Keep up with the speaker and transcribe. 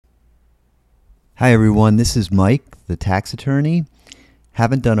Hi, everyone. This is Mike, the tax attorney.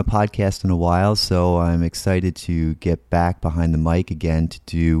 Haven't done a podcast in a while, so I'm excited to get back behind the mic again to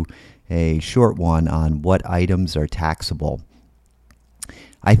do a short one on what items are taxable.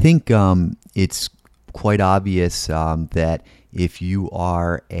 I think it's quite obvious that if you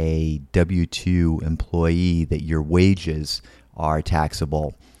are a W-2 employee, that your wages are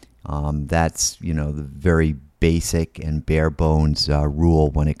taxable. That's, the very basic and bare bones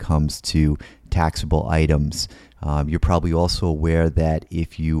rule when it comes to taxable items. You're probably also aware that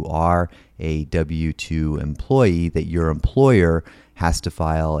if you are a W-2 employee, that your employer has to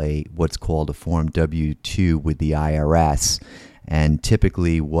file what's called a Form W-2 with the IRS. And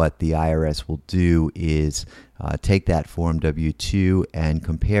typically what the IRS will do is take that Form W-2 and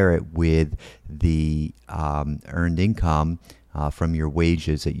compare it with the earned income from your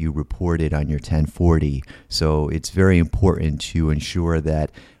wages that you reported on your 1040. So it's very important to ensure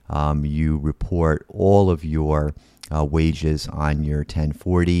that you report all of your wages on your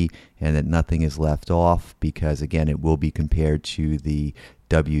 1040 and that nothing is left off, because again, it will be compared to the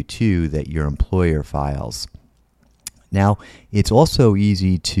W-2 that your employer files. Now, it's also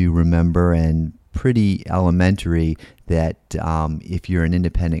easy to remember and pretty elementary that if you're an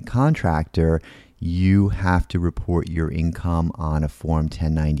independent contractor, you have to report your income on a Form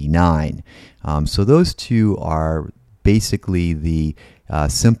 1099. So those two are basically the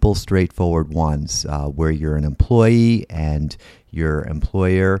simple, straightforward ones where you're an employee and your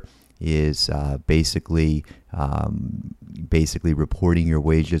employer is basically reporting your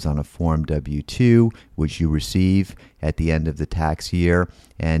wages on a Form W-2, which you receive at the end of the tax year.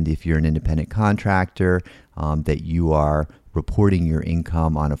 And if you're an independent contractor, that you are reporting your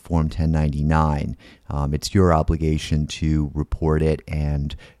income on a Form 1099. It's your obligation to report it,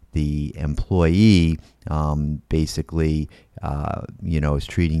 and the employee basically is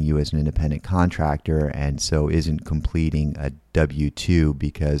treating you as an independent contractor, and so isn't completing a W-2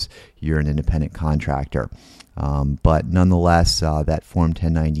 because you're an independent contractor. But nonetheless, that Form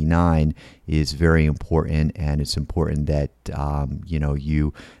 1099 is very important, and it's important that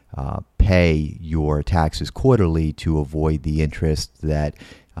you pay your taxes quarterly to avoid the interest that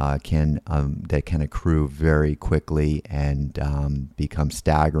can accrue very quickly and become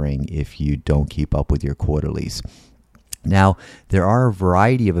staggering if you don't keep up with your quarterlies. Now, there are a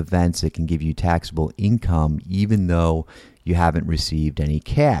variety of events that can give you taxable income even though you haven't received any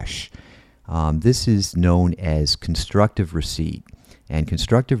cash. This is known as constructive receipt. And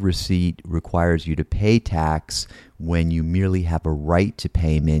constructive receipt requires you to pay tax when you merely have a right to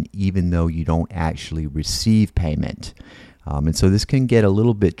payment, even though you don't actually receive payment. And so this can get a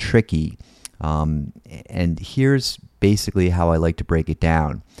little bit tricky. And here's basically how I like to break it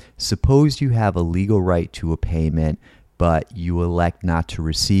down. Suppose you have a legal right to a payment, but you elect not to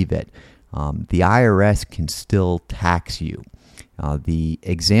receive it. The IRS can still tax you. The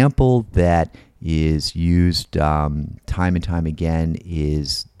example that is used time and time again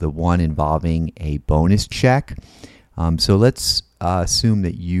is the one involving a bonus check. So let's assume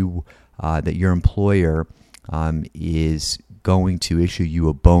that your employer is going to issue you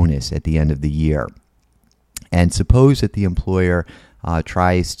a bonus at the end of the year. And suppose that the employer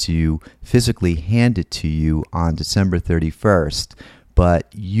tries to physically hand it to you on December 31st, but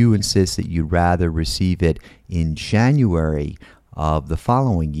you insist that you'd rather receive it in January of the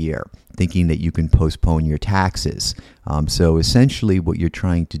following year, thinking that you can postpone your taxes. So essentially what you're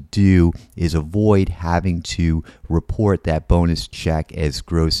trying to do is avoid having to report that bonus check as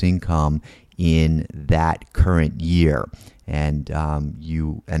gross income in that current year. And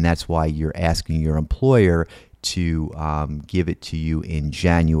that's why you're asking your employer to give it to you in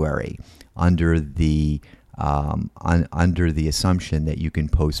January under the assumption that you can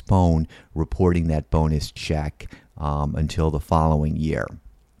postpone reporting that bonus check until the following year.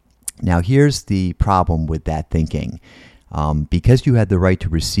 Now, here's the problem with that thinking. Because you had the right to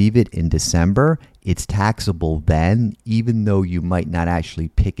receive it in December, it's taxable then, even though you might not actually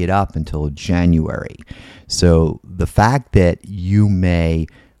pick it up until January. So the fact that you may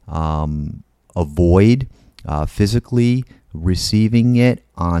avoid physically receiving it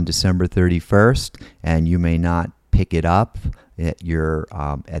on December 31st, and you may not pick it up at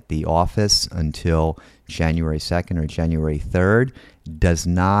the office until January 2nd or January 3rd, does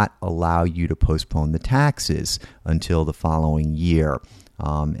not allow you to postpone the taxes until the following year,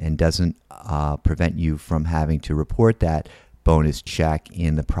 and doesn't prevent you from having to report that bonus check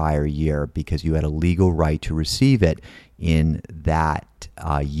in the prior year because you had a legal right to receive it in that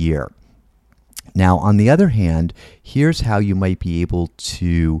year. Now, on the other hand, here's how you might be able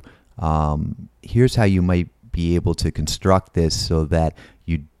to construct this so that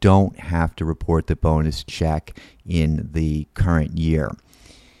you don't have to report the bonus check in the current year.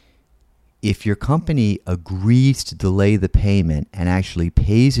 If your company agrees to delay the payment and actually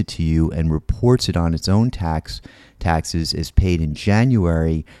pays it to you and reports it on its own taxes as paid in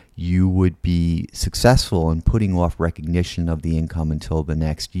January, you would be successful in putting off recognition of the income until the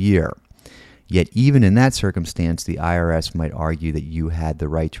next year. Yet even in that circumstance, the IRS might argue that you had the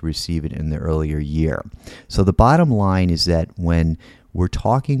right to receive it in the earlier year. So the bottom line is that when we're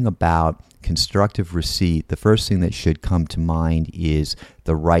talking about constructive receipt, the first thing that should come to mind is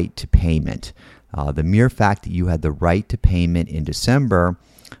the right to payment. The mere fact that you had the right to payment in December,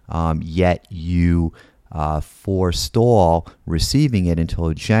 yet you forestall receiving it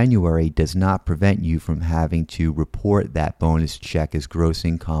until January, does not prevent you from having to report that bonus check as gross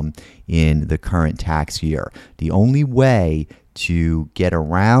income in the current tax year. The only way to get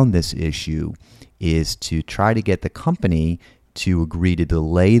around this issue is to try to get the company to agree to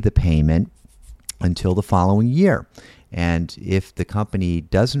delay the payment until the following year. And if the company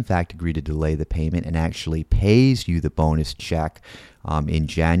does in fact agree to delay the payment and actually pays you the bonus check in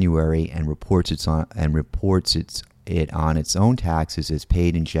January and reports it on its own taxes as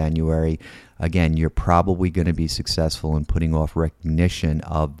paid in January, again, you're probably going to be successful in putting off recognition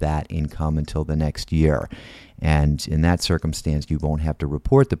of that income until the next year. And in that circumstance, you won't have to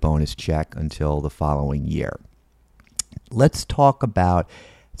report the bonus check until the following year. Let's talk about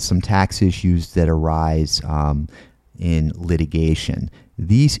some tax issues that arise in litigation.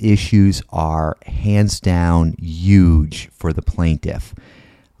 These issues are hands down huge for the plaintiff.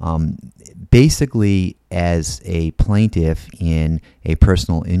 Basically, as a plaintiff in a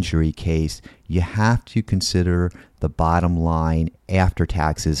personal injury case, you have to consider the bottom line after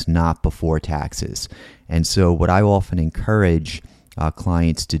taxes, not before taxes. And so what I often encourage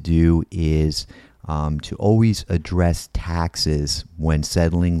clients to do is to always address taxes when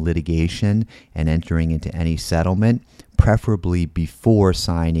settling litigation and entering into any settlement, preferably before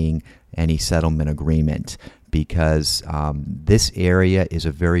signing any settlement agreement, because this area is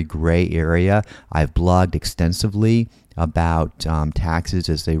a very gray area. I've blogged extensively about taxes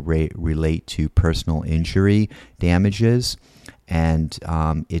as they relate to personal injury damages. And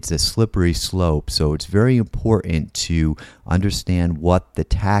it's a slippery slope, so it's very important to understand what the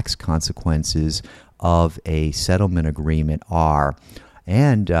tax consequences of a settlement agreement are,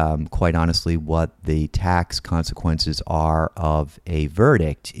 and quite honestly, what the tax consequences are of a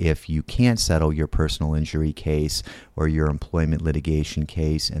verdict if you can't settle your personal injury case or your employment litigation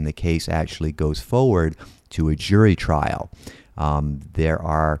case, and the case actually goes forward to a jury trial. There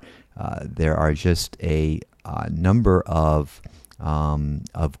are just a number of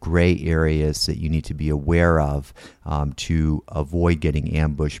gray areas that you need to be aware of to avoid getting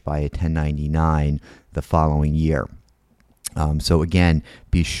ambushed by a 1099 the following year. So again,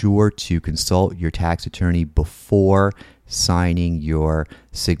 be sure to consult your tax attorney before signing your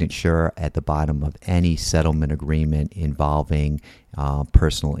signature at the bottom of any settlement agreement involving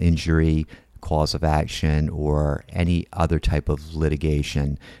personal injury, cause of action, or any other type of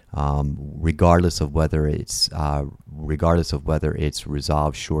litigation, regardless of whether it's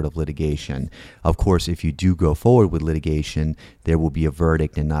resolved short of litigation. Of course, if you do go forward with litigation, there will be a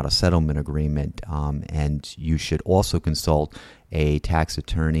verdict and not a settlement agreement, and you should also consult a tax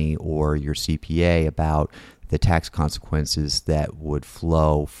attorney or your CPA about the tax consequences that would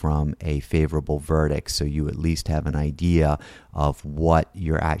flow from a favorable verdict, so you at least have an idea of what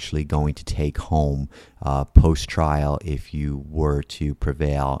you're actually going to take home post-trial if you were to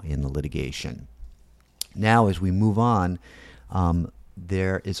prevail in the litigation. Now, as we move on,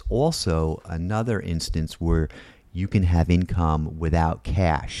 there is also another instance where you can have income without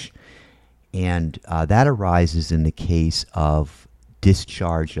cash, and that arises in the case of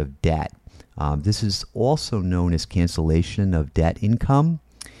discharge of debt. This is also known as cancellation of debt income.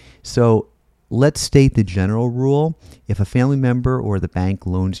 So let's state the general rule. If a family member or the bank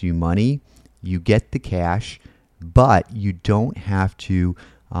loans you money, you get the cash, but you don't have to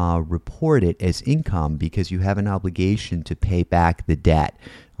report it as income because you have an obligation to pay back the debt.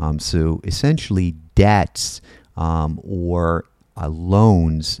 So essentially debts or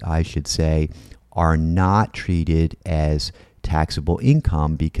loans, I should say, are not treated as taxable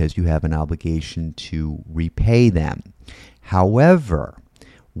income because you have an obligation to repay them. However,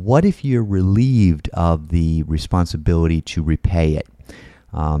 what if you're relieved of the responsibility to repay it?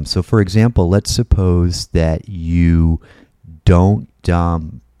 So for example, let's suppose that you don't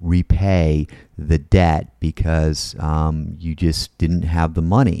repay the debt because you just didn't have the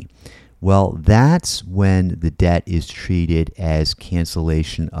money. Well, that's when the debt is treated as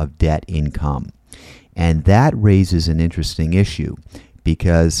cancellation of debt income. And that raises an interesting issue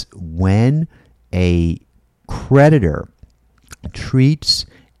because when a creditor treats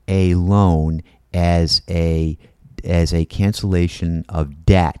a loan as a cancellation of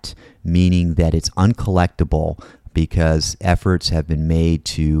debt, meaning that it's uncollectible because efforts have been made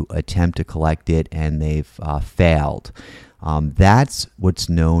to attempt to collect it and they've failed. That's what's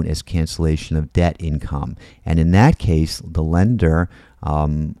known as cancellation of debt income. And in that case, the lender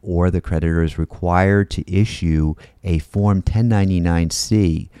or the creditor is required to issue a Form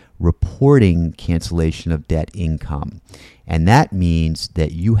 1099-C reporting cancellation of debt income. And that means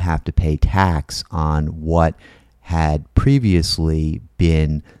that you have to pay tax on what had previously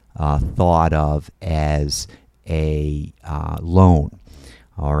been thought of as a loan.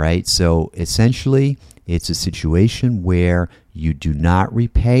 All right, so essentially it's a situation where you do not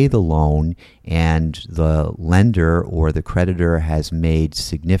repay the loan and the lender or the creditor has made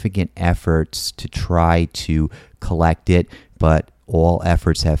significant efforts to try to collect it, but all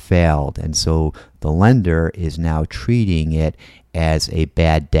efforts have failed. And so the lender is now treating it as a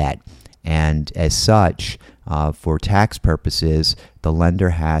bad debt. And as such, for tax purposes, the lender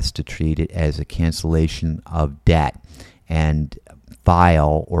has to treat it as a cancellation of debt and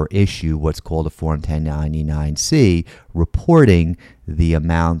file or issue what's called a Form 1099-C, reporting the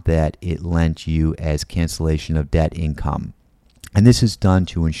amount that it lent you as cancellation of debt income. And this is done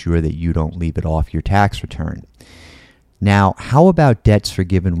to ensure that you don't leave it off your tax return. Now, how about debts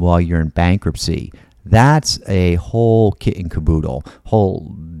forgiven while you're in bankruptcy? That's a whole kit and caboodle,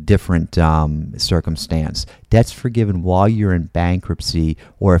 whole different circumstance. Debts forgiven while you're in bankruptcy,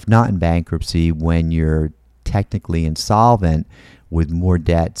 or if not in bankruptcy, when you're technically insolvent with more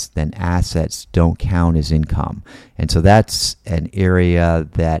debts than assets, don't count as income. And so that's an area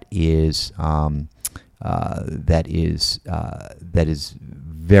that is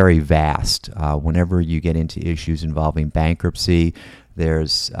very vast. Whenever you get into issues involving bankruptcy,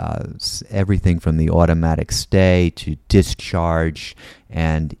 there's everything from the automatic stay to discharge,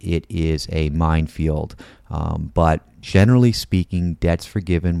 and it is a minefield. But generally speaking, debts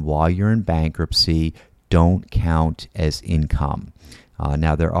forgiven while you're in bankruptcy don't count as income.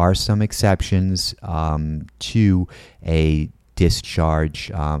 Now, there are some exceptions to a discharge,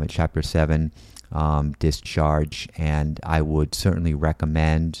 a Chapter 7 discharge, and I would certainly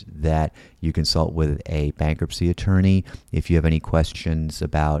recommend that you consult with a bankruptcy attorney if you have any questions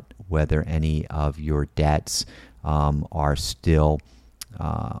about whether any of your debts are still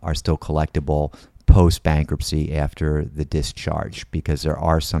collectible post bankruptcy after the discharge, because there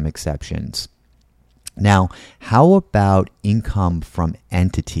are some exceptions. Now, how about income from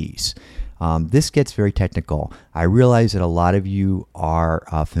entities? This gets very technical. I realize that a lot of you are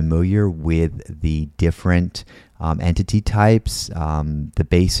familiar with the different entity types, the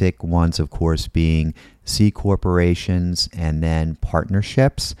basic ones, of course, being C corporations and then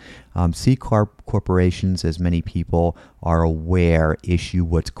partnerships. C corporations, as many people are aware, issue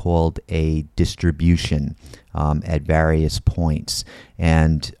what's called a distribution at various points.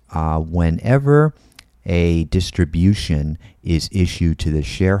 And whenever a distribution is issued to the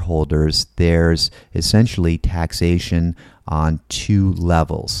shareholders, there's essentially taxation on two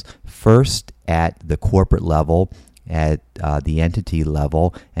levels. First, at the corporate level, at the entity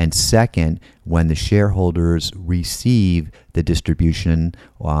level, and second, when the shareholders receive the distribution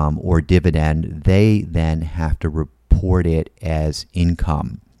or dividend, they then have to report it as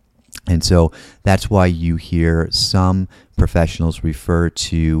income. And so that's why you hear some professionals refer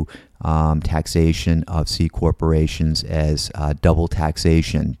to taxation of C corporations as double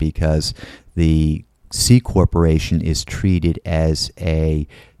taxation, because the C corporation is treated as a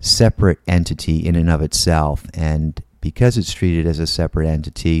separate entity in and of itself, and because it's treated as a separate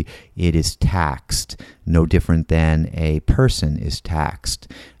entity, it is taxed no different than a person is taxed.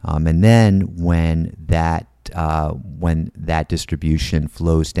 And then when that distribution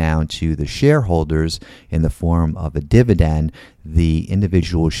flows down to the shareholders in the form of a dividend, the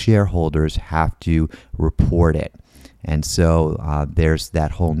individual shareholders have to report it. And so there's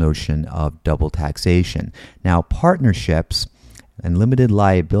that whole notion of double taxation. Now, partnerships and limited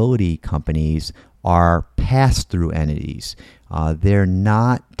liability companies are pass-through entities. They're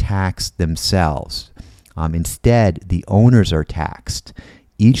not taxed themselves. Instead, the owners are taxed.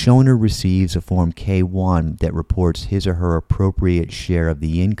 Each owner receives a Form K-1 that reports his or her appropriate share of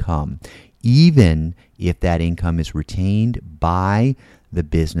the income, even if that income is retained by the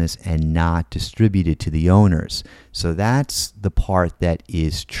business and not distributed to the owners. So that's the part that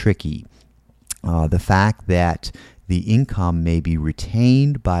is tricky. The fact that the income may be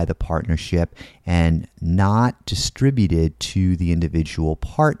retained by the partnership and not distributed to the individual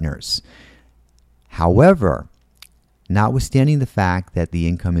partners. However, notwithstanding the fact that the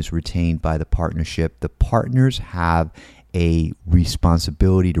income is retained by the partnership, the partners have a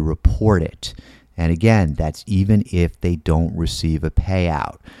responsibility to report it. And again, that's even if they don't receive a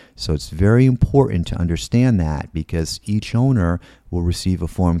payout. So it's very important to understand that, because each owner will receive a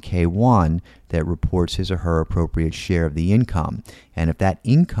Form K-1 that reports his or her appropriate share of the income. And if that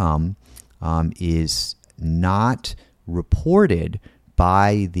income is not reported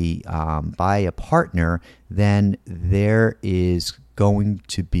by a partner, then there is going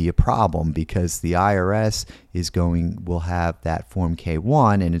to be a problem, because the IRS will have that Form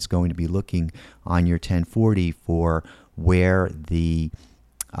K-1, and it's going to be looking on your 1040 for where the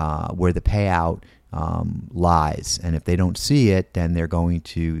payout lies. And if they don't see it, then they're going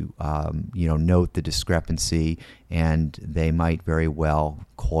to note the discrepancy, and they might very well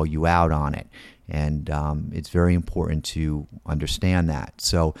call you out on it. And it's very important to understand that.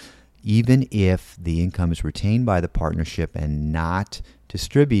 So even if the income is retained by the partnership and not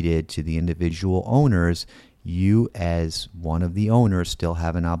distributed to the individual owners, you as one of the owners still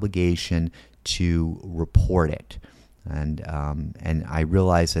have an obligation to report it. And I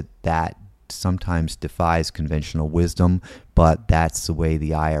realize that sometimes defies conventional wisdom, but that's the way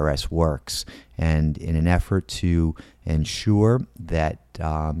the IRS works. And in an effort to ensure that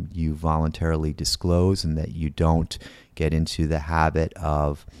you voluntarily disclose and that you don't get into the habit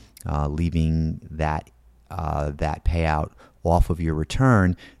of leaving that payout off of your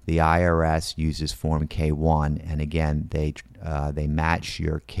return, the IRS uses Form K-1, and again, they match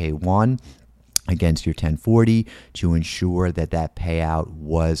your K-1 against your 1040 to ensure that payout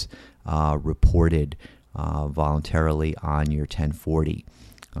was reported voluntarily on your 1040.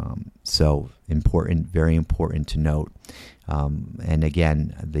 So important, very important to note. And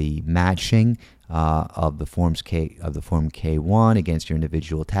again, the matching of the Form K-1 against your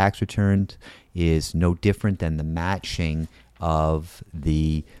individual tax returns is no different than the matching of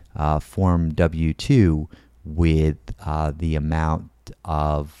the Form W-2 with the amount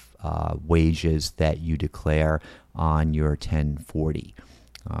of wages that you declare on your 1040.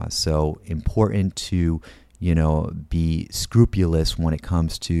 So important to be scrupulous when it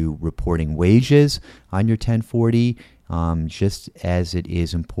comes to reporting wages on your 1040, just as it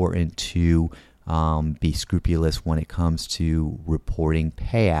is important to be scrupulous when it comes to reporting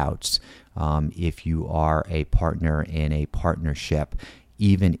payouts if you are a partner in a partnership,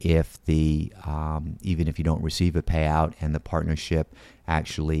 even if you don't receive a payout and the partnership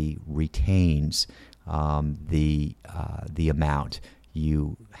actually retains the amount.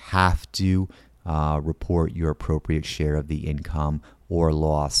 You have to report your appropriate share of the income or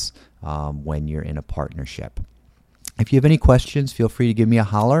loss when you're in a partnership. If you have any questions, feel free to give me a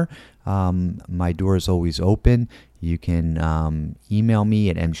holler. My door is always open. You can email me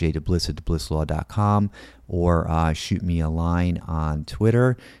at mjdebliss@deblisslaw.com or shoot me a line on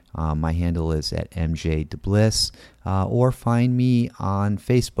Twitter. My handle is at mjdebliss, or find me on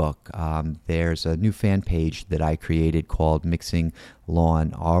Facebook. There's a new fan page that I created called Mixing Law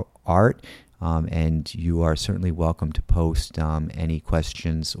and Art, and you are certainly welcome to post any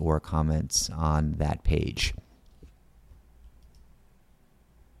questions or comments on that page.